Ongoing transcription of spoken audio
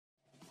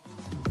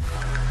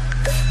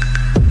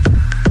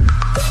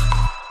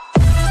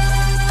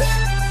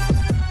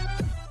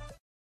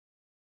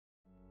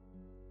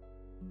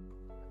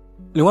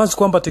Ni wazi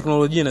kwamba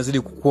teknolojia inazidi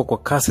kukua kwa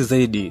kasi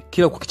zaidi.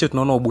 Kila kukicha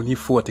tunaona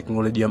ubunifu wa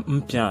teknolojia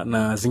mpya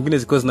na zingine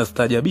zikiwa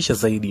zinastaajabisha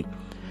zaidi.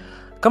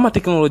 Kama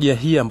teknolojia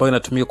hii ambayo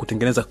inatumika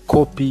kutengeneza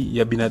kopi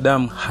ya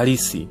binadamu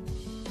halisi.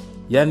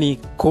 Yaani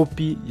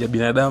kopi ya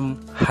binadamu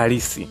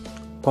halisi.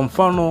 Kwa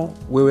mfano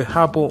wewe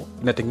hapo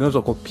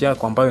inatengenezwa kopi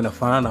yako ambayo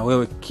inafanana na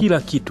wewe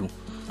kila kitu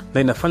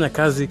na inafanya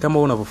kazi kama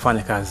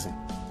unavyofanya kazi.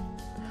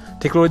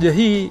 Teknolojia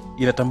hii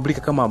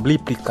inatambulika kama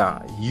replica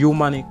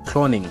human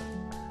cloning,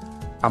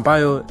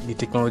 ambayo ni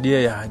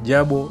teknolojia ya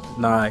ajabu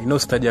na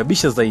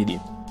inayostaajabisha zaidi.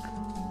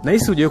 Na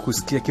hisi hujawahi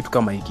kusikia kitu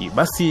kama hiki.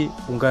 Basi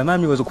ungana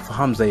nami uweze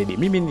kufahamu zaidi.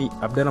 Mimi ni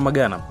Abdalla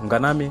Magana.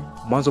 Ungana nami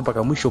mwanzo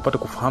mpaka mwisho upate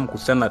kufahamu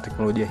kuhusiana na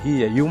teknolojia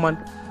hii ya human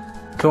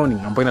cloning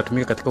ambayo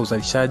inatumika katika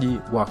uzalishaji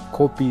wa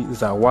kopi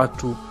za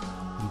watu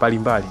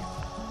mbalimbali.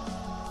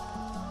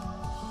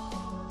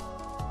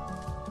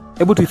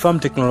 Hebu tuifahamu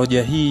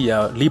teknolojia hii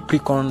ya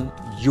replica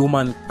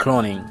human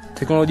cloning.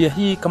 Teknolojia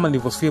hii kama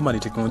nilivyosema ni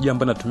teknolojia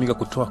ambayo inatumika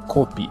kutoa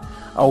kopi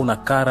au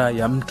nakala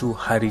ya mtu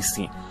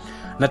halisi.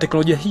 Na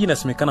teknolojia hii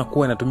inasemekana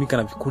kuwa inatumika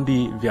na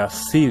vikundi vya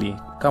siri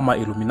kama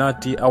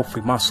Illuminati au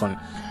Freemason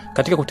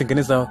katika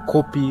kutengeneza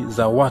kopi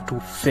za watu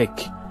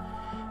fake.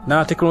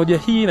 Na teknolojia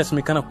hii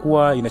inasemekana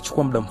kuwa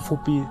inachukua muda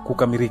mfupi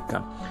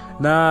kukamilika.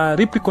 Na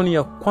replica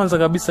ya kwanza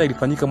kabisa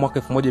ilifanyika mwaka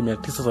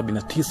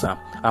 1979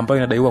 ambayo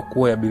inadaiwa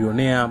kuwa ya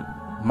bilionea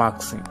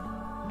Marx.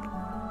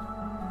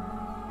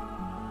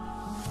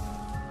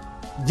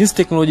 Jinsi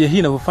teknolojia hii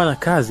inavyofanya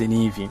kazi ni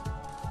hivi.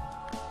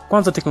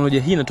 Kwanza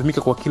teknolojia hii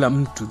inatumika kwa kila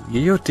mtu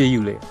yeyote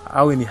yule,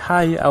 awe ni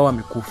hai au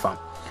amekufa.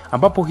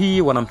 Ambapo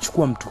hii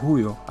wanamchukua mtu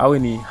huyo, awe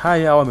ni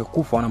hai au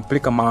amekufa,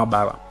 wanampeleka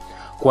maabara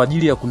kwa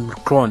ajili ya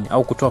kumclone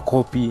au kutoa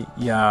kopi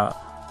ya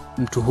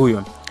mtu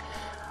huyo,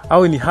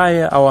 awe ni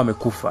hai au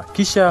amekufa.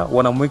 Kisha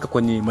wanamweka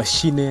kwenye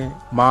mashine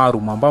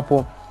maalum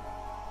ambapo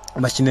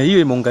mashine hiyo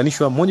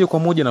imeunganishwa moja kwa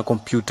moja na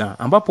kompyuta,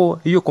 ambapo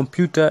hiyo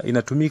kompyuta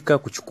inatumika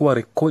kuchukua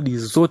rekodi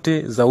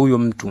zote za huyo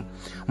mtu.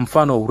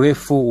 Mfano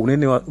urefu,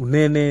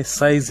 unene,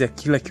 size ya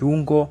kila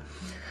kiungo,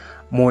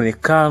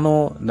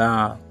 muonekano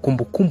na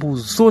kumbukumbu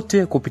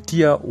zote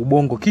kupitia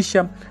ubongo.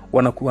 Kisha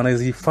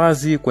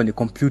wanazihifadhi kwenye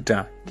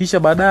kompyuta. Kisha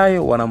baadaye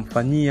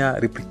wanamfanyia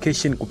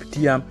replication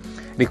kupitia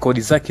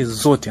rekodi zake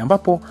zote,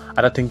 ambapo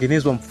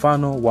atatengenezwa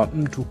mfano wa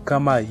mtu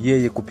kama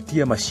yeye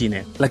kupitia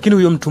mashine. Lakini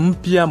huyo mtu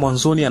mpya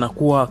mwanzoni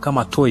anakuwa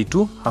kama toy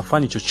tu,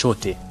 hafanyi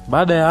chochote.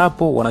 Baada ya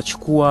hapo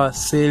wanachukua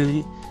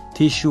seli,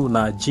 tissue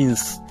na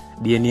genes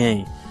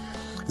DNA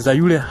za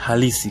yule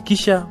halisi,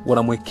 kisha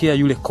wanamwekea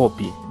yule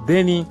copy.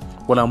 Then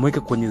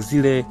wanamweka kwenye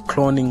zile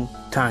cloning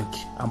tank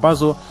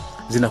ambazo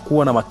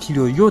zinakuwa na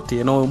material yote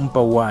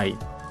yanayompa uhai,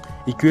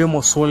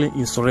 ikiwemo soul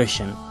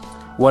insulation.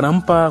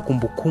 Wanampa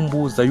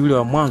kumbukumbu za yule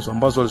wa mwanzo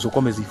ambazo walizokuwa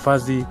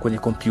wamezihifadhi kwenye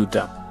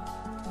kompyuta.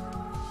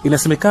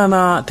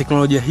 Inasemekana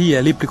teknolojia hii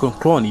ya replica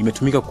clone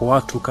imetumika kwa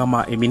watu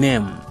kama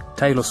Eminem,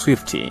 Taylor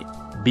Swift,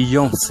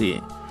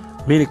 Beyonce,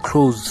 Miley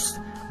Cyrus,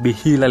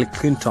 Hillary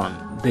Clinton,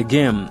 The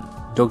Game,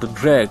 Dr.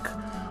 Drake,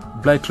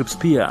 Britney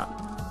Spears,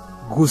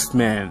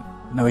 Ghostman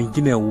na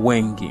wengine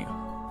wengi.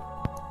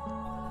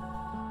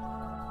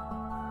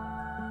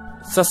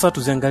 Sasa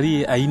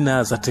tuziangalie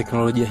aina za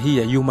teknolojia hii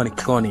ya human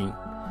cloning.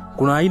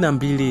 Kuna aina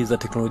mbili za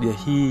teknolojia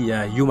hii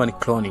ya human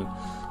cloning.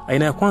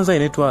 Aina ya kwanza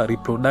inaitwa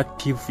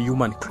reproductive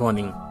human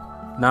cloning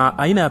na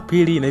aina ya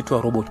pili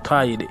inaitwa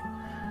robotic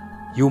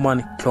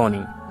human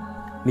cloning.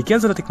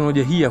 Nikianza na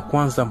teknolojia hii ya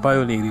kwanza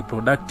ambayo ni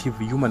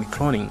reproductive human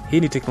cloning. Hii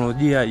ni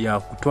teknolojia ya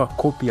kutoa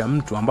kopi ya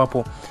mtu,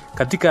 ambapo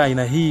katika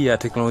aina hii ya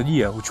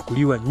teknolojia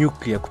huchukuliwa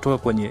nuclear kutoka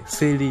kwenye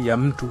seli ya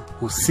mtu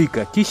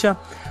husika, kisha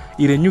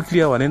ile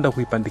nuclear wanaenda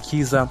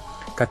kuipandikiza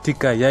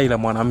katika yai la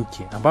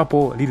mwanamke,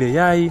 ambapo lile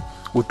yai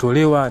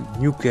utolewa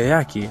nuclear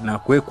yake na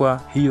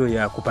kuwekwa hiyo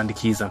ya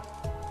kupandikiza.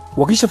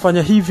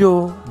 Wakishafanya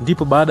hivyo,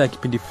 ndipo baada ya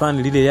kipindi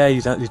fulani lile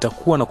yai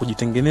litakuwa na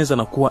kujitengeneza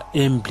na kuwa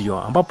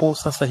embryo, ambapo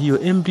sasa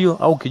hiyo embryo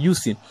au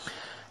kijusi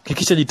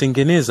kikisha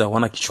jitengeneza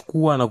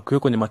wanakichukua na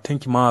kukiweka kwenye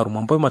matenki maalum,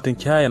 ambayo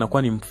matenki haya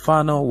yanakuwa ni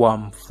mfano wa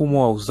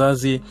mfumo wa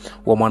uzazi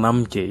wa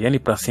mwanamke, yani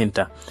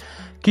placenta.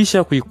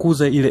 Kisha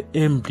kuikuza ile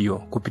embryo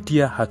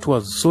kupitia hatua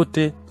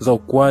zote za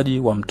ukuaji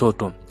wa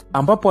mtoto,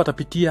 ambapo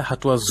atapitia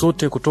hatua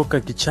zote kutoka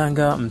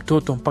kichanga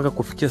mtoto mpaka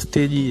kufikia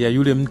stage ya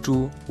yule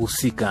mtu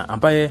husika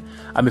ambaye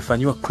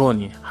amefanywa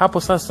clone.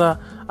 Hapo sasa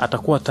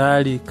atakuwa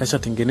tayari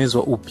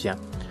kashatengenezwa upya.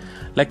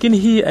 Lakini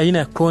hii aina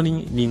ya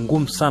cloning ni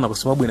ngumu sana kwa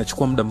sababu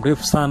inachukua muda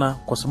mrefu sana,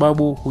 kwa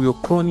sababu huyo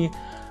clone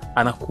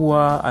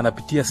anakuwa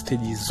anapitia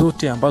stage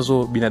zote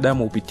ambazo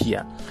binadamu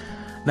hupitia.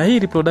 Na hii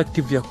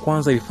reproductive ya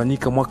kwanza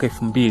ilifanyika mwaka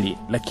 2000,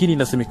 lakini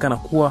inasemekana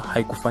kuwa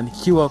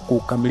haikufanikiwa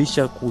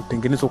kukamilisha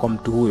kutengenezwa kwa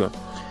mtu huyo.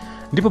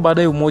 Ndipo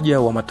baadaye Umoja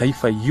wa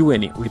Mataifa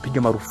UN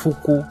ulipiga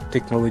marufuku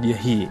teknolojia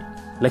hii.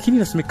 Lakini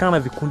inasemekana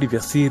vikundi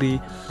vya siri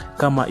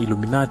kama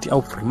Illuminati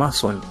au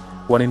Freemason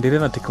wanaendelea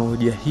na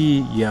teknolojia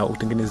hii ya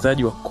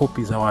utengenezaji wa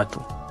kopi za watu.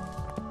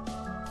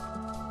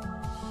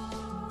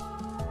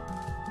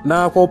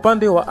 Na kwa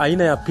upande wa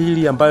aina ya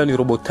pili ambayo ni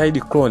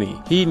robotic clone,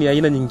 hii ni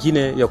aina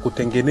nyingine ya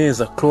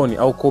kutengeneza clone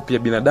au kopi ya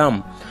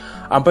binadamu,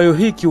 ambayo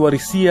hii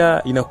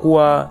kiuhalisia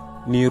inakuwa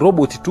ni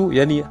robot tu,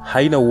 yani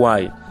haina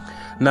uhai,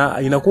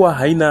 na inakuwa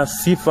haina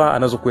sifa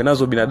anazokuwa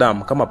nazo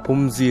binadamu kama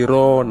pumzi,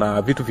 roho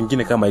na vitu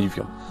vingine kama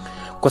hivyo.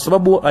 Kwa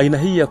sababu aina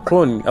hii ya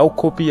clone au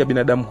copy ya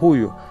binadamu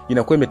huyu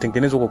inakuwa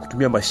imetengenezwa kwa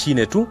kutumia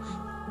mashine tu.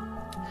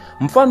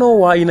 Mfano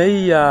wa aina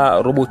hii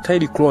ya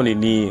robotoid clone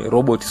ni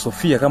robot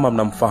Sofia kama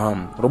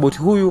mnamfahamu. Robot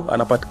huyu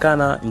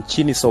anapatikana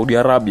nchini Saudi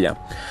Arabia.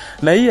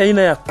 Na hii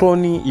aina ya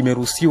clone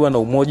imeruhusiwa na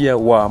Umoja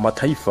wa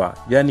Mataifa,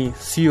 yani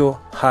sio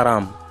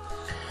haram.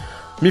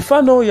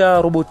 Mifano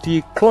ya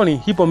roboti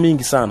clone ipo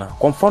mingi sana.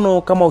 Kwa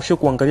mfano kama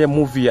kuangalia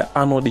movie ya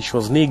Arnold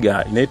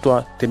Schwarzenegger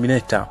inaitwa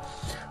Terminator.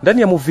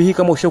 Ndani ya movie hii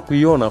kama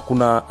kuiona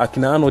kuna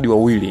akina Arnold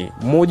wawili.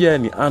 Mmoja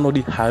ni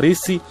Arnold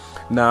harisi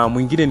na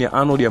mwingine ni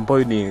Arnold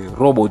ambaye ni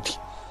robot.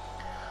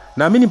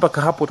 Naamini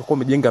mpaka hapo utakuwa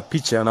umejenga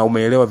picha na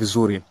umeelewa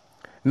vizuri.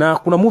 Na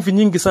kuna movie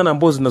nyingi sana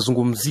ambazo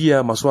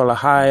zinazungumzia masuala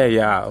haya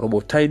ya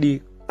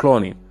robotoid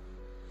cloning.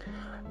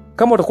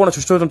 Kama utakuwa na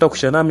chochote unataka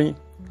kushare nami,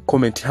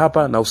 comment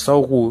hapa na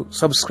usahau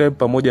kusubscribe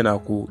pamoja na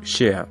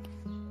kushare.